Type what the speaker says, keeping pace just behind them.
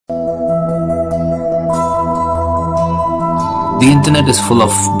The internet is full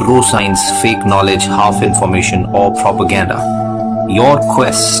of bro science, fake knowledge, half information, or propaganda. Your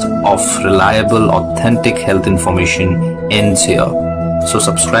quest of reliable, authentic health information ends here. So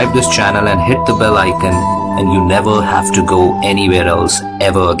subscribe this channel and hit the bell icon, and you never have to go anywhere else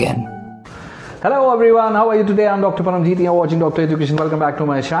ever again. Hello everyone, how are you today? I'm Dr. Paramjeet, you're watching Dr. Education. Welcome back to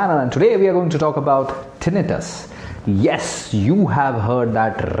my channel, and today we are going to talk about tinnitus. Yes, you have heard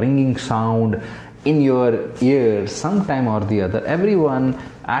that ringing sound in your ear sometime or the other. Everyone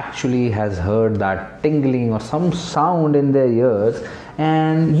actually has heard that tingling or some sound in their ears,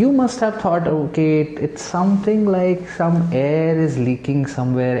 and you must have thought, okay, it's something like some air is leaking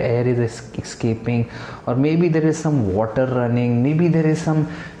somewhere, air is escaping, or maybe there is some water running, maybe there is some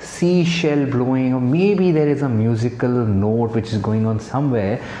seashell blowing, or maybe there is a musical note which is going on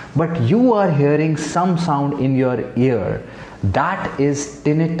somewhere, but you are hearing some sound in your ear. That is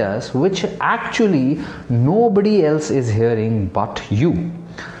tinnitus, which actually nobody else is hearing but you.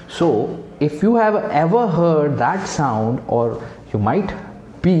 So if you have ever heard that sound, or you might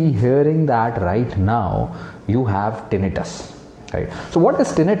be hearing that right now, you have tinnitus. Right. So what is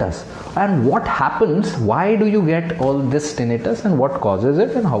tinnitus and what happens? Why do you get all this tinnitus and what causes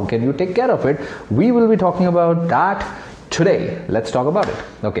it and how can you take care of it? We will be talking about that today. Let's talk about it.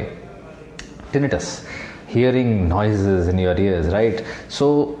 Okay. Tinnitus. Hearing noises in your ears, right?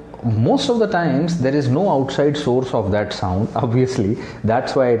 So most of the times there is no outside source of that sound, obviously.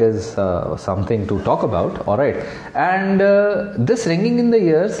 That's why it is something to talk about. All right. And this ringing in the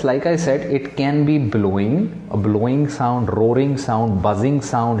ears, like I said, it can be blowing, a blowing sound, roaring sound, buzzing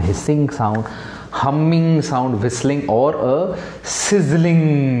sound, hissing sound, humming sound, whistling, or a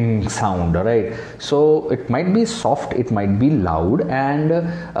sizzling sound. Right. So it might be soft, it might be loud, and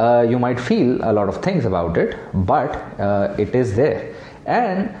you might feel a lot of things about it, but it is there.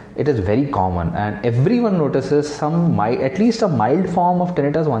 And it is very common, and everyone notices some at least a mild form of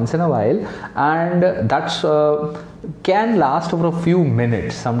tinnitus once in a while, and that's can last over a few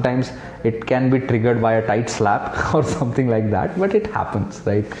minutes. Sometimes it can be triggered by a tight slap or something like that, but it happens,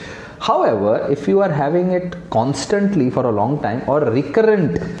 right? However, if you are having it constantly for a long time or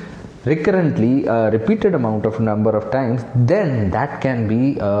recurrently repeated number of times, then that can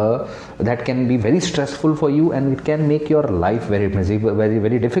be very stressful for you, and it can make your life very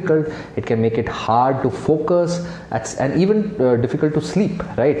very difficult. It can make it hard to focus and even difficult to sleep,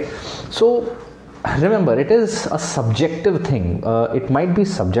 right? So remember, it is a subjective thing. It might be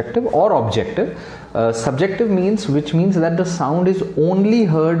subjective or objective. Subjective means that the sound is only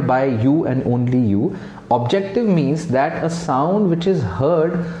heard by you and only you. Objective means that a sound which is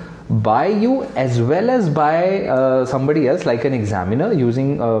heard by you as well as by somebody else, like an examiner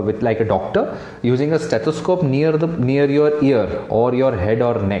using like a doctor using a stethoscope near your ear or your head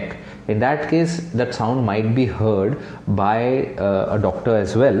or neck. In that case, that sound might be heard by a doctor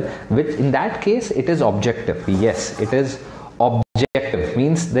as well, which in that case it is objective. Yes, it is objective,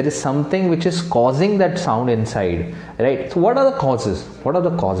 means there is something which is causing that sound inside, right? So what are the causes,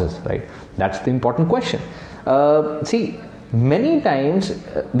 right? That's the important question. See, many times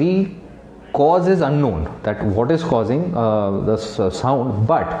the cause is unknown, that what is causing this sound,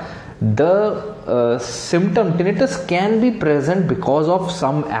 but the symptom tinnitus can be present because of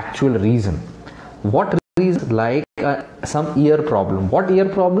some actual reason. What reason? Like some ear problem. What ear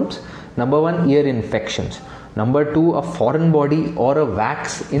problems? Number one, ear infections. Number two, a foreign body or a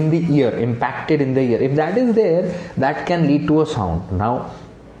wax in the ear, impacted in the ear. If that is there, that can lead to a sound. Now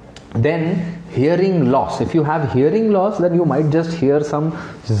then, hearing loss. If you have hearing loss, then you might just hear some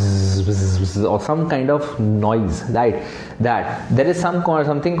zzz or some kind of noise, right? That there is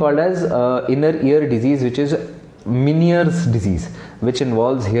something called as inner ear disease, which is Meniere's disease, which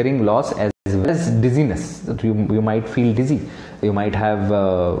involves hearing loss as well as dizziness. You might feel dizzy. You might have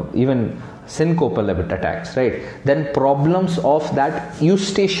even syncopal attacks, right? Then problems of that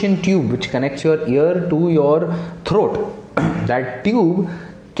eustachian tube, which connects your ear to your throat. That tube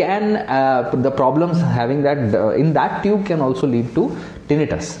can the problems having that in that tube can also lead to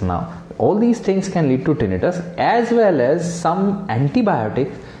tinnitus. Now all these things can lead to tinnitus, as well as some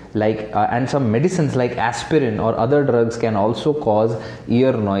antibiotics like and some medicines like aspirin or other drugs can also cause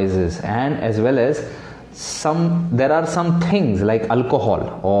ear noises, and as well as there are some things like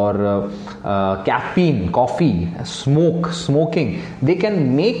alcohol or caffeine, coffee, smoking. They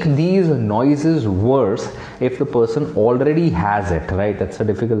can make these noises worse if the person already has it, right? That's a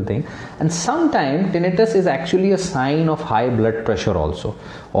difficult thing. And sometimes tinnitus is actually a sign of high blood pressure also,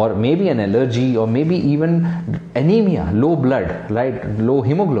 or maybe an allergy, or maybe even anemia, low blood, right? Low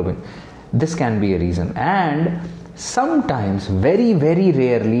hemoglobin. This can be a reason. And Sometimes, very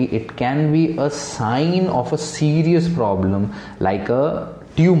rarely, it can be a sign of a serious problem like a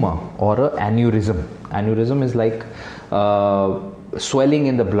tumor or a aneurysm. Aneurysm is like swelling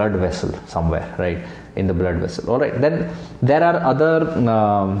in the blood vessel somewhere, right? In the blood vessel. All right. Then there are other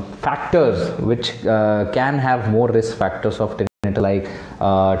factors which can have more risk factors of tinnitus, like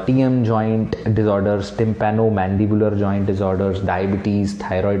TM joint disorders, tympanomandibular joint disorders, diabetes,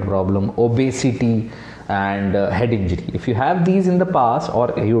 thyroid problem, obesity, and head injury. If you have these in the past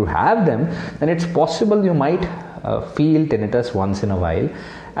or you have them, then it's possible you might feel tinnitus once in a while.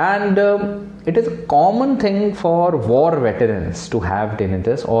 And it is a common thing for war veterans to have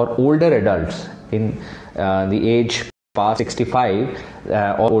tinnitus, or older adults in the age past 65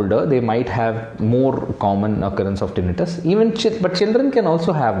 or older. They might have more common occurrence of tinnitus. But children can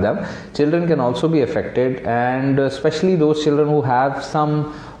also have them. Children can also be affected, and especially those children who have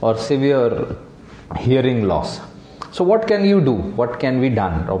some or severe hearing loss. So what can you do? What can be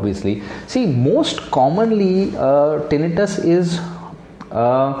done? Obviously, see, most commonly tinnitus is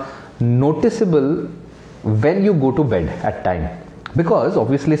noticeable when you go to bed at time, because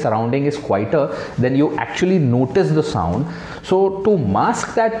obviously surrounding is quieter, then you actually notice the sound. So to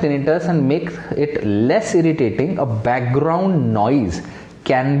mask that tinnitus and make it less irritating, a background noise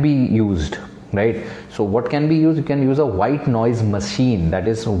can be used, right? So what can be used? You can use a white noise machine, that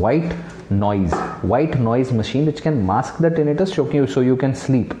is white noise machine, which can mask the tinnitus, so you can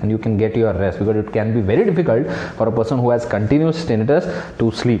sleep and you can get your rest, because it can be very difficult for a person who has continuous tinnitus to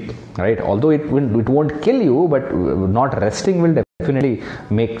sleep, right? Although it won't kill you, but not resting will definitely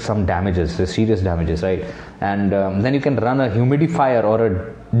make some damages, serious damages, right? And then you can run a humidifier or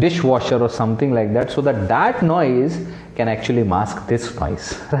a dishwasher or something like that, so that noise can actually mask this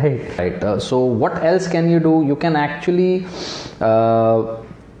noise, right? So what else can you do? You can actually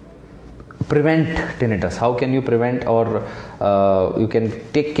prevent tinnitus. How can you prevent, or you can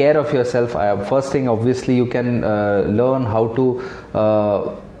take care of yourself? First thing, obviously, you can learn how to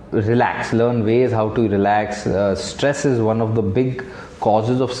relax, learn ways how to relax. Stress is one of the big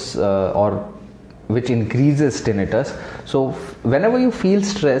causes of which increases tinnitus. So whenever you feel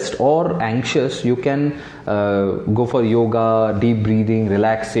stressed or anxious, you can go for yoga, deep breathing,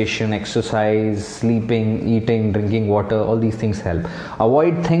 relaxation, exercise, sleeping, eating, drinking water. All these things help.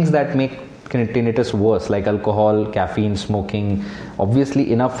 Avoid things that make tinnitus worse, like alcohol, caffeine, smoking.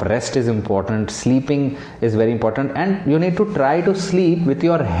 Obviously, enough rest is important. Sleeping is very important, and you need to try to sleep with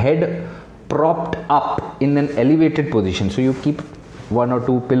your head propped up in an elevated position. So you keep 1 or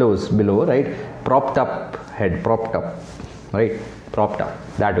 2 pillows below, right? Propped up head, propped up, right? Propped up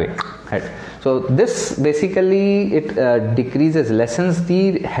that way, head. So this basically lessens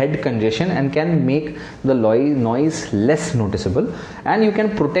the head congestion and can make the noise less noticeable, and you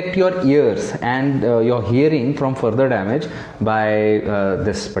can protect your ears and your hearing from further damage by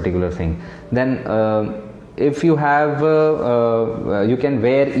this particular thing. Then if you have you can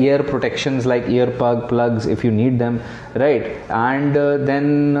wear ear protections like plugs if you need them, right? And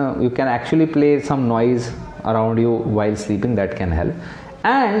then you can actually play some noise around you while sleeping. That can help.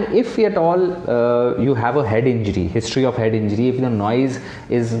 And if at all you have a head injury, history of head injury, if the noise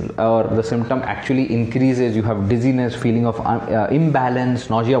is or the symptom actually increases, you have dizziness, feeling of imbalance,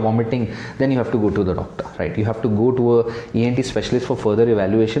 nausea, vomiting, then you have to go to the doctor, right? You have to go to a ENT specialist for further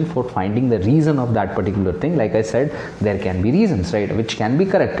evaluation for finding the reason of that particular thing. Like I said, there can be reasons, right, which can be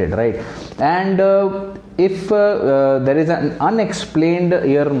corrected, right? And if there is an unexplained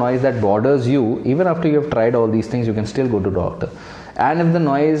ear noise that bothers you, even after you have tried all these things, you can still go to the doctor. And if the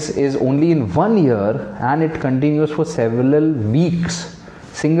noise is only in one ear and it continues for several weeks,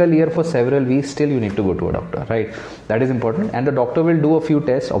 single ear for several weeks, still you need to go to a doctor, right? That is important. And the doctor will do a few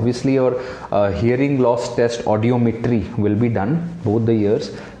tests. Obviously your hearing loss test, audiometry will be done, both the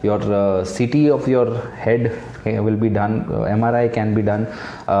ears. Your CT of your head will be done, MRI can be done,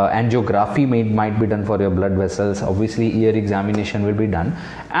 angiography might be done for your blood vessels. Obviously ear examination will be done,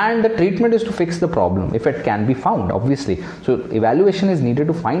 and the treatment is to fix the problem if it can be found, obviously. So evaluation is needed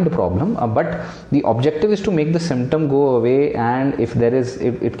to find the problem, but the objective is to make the symptom go away. And if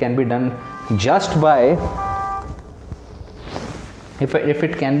it can be done just by if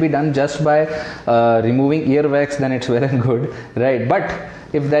it can be done just by removing earwax, then it's well and good, right? But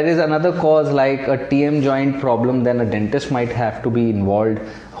if there is another cause like a TM joint problem, then a dentist might have to be involved.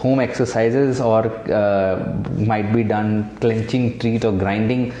 Home exercises or might be done. Clenching teeth or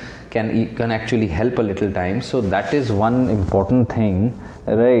grinding can actually help a little time. So that is one important thing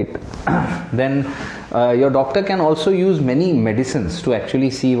right? Then your doctor can also use many medicines to actually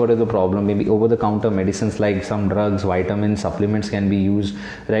see what is the problem. Maybe over the counter medicines like some drugs, vitamins, supplements can be used,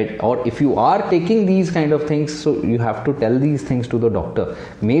 right? Or if you are taking these kind of things, so you have to tell these things to the doctor.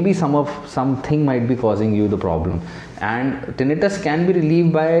 Maybe something might be causing you the problem. And tinnitus can be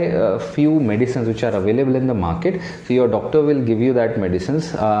relieved by a few medicines which are available in the market. So your doctor will give you that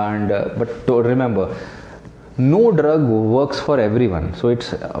medicines, and but to remember, no drug works for everyone. So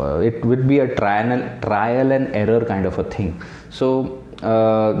it would be a trial and error kind of a thing. So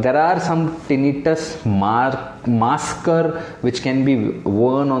there are some tinnitus masker which can be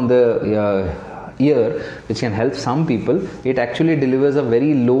worn on the ear, which can help some people. It actually delivers a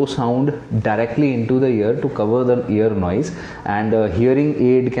very low sound directly into the ear to cover the ear noise, and a hearing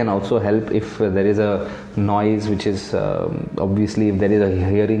aid can also help if there is a noise which is obviously if there is a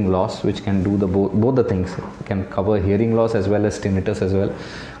hearing loss, which can do the both the things. It can cover hearing loss as well as tinnitus as well.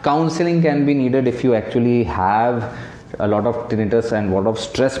 Counseling can be needed if you actually have a lot of tinnitus and a lot of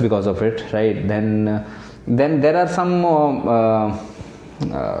stress because of it, right? Then there are some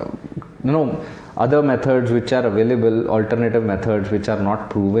other methods which are available, alternative methods which are not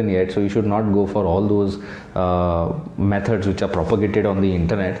proven yet. So you should not go for all those methods which are propagated on the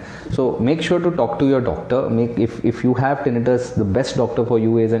internet. So make sure to talk to your doctor. If you have tinnitus, the best doctor for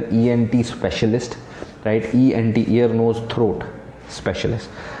you is an ENT specialist, right? ENT, ear, nose, throat specialist.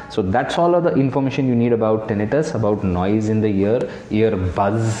 So that's all of the information you need about tinnitus, about noise in the ear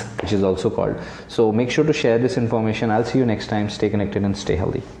buzz, which is also called. So make sure to share this information. I'll see you next time. Stay connected and stay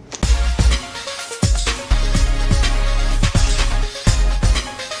healthy.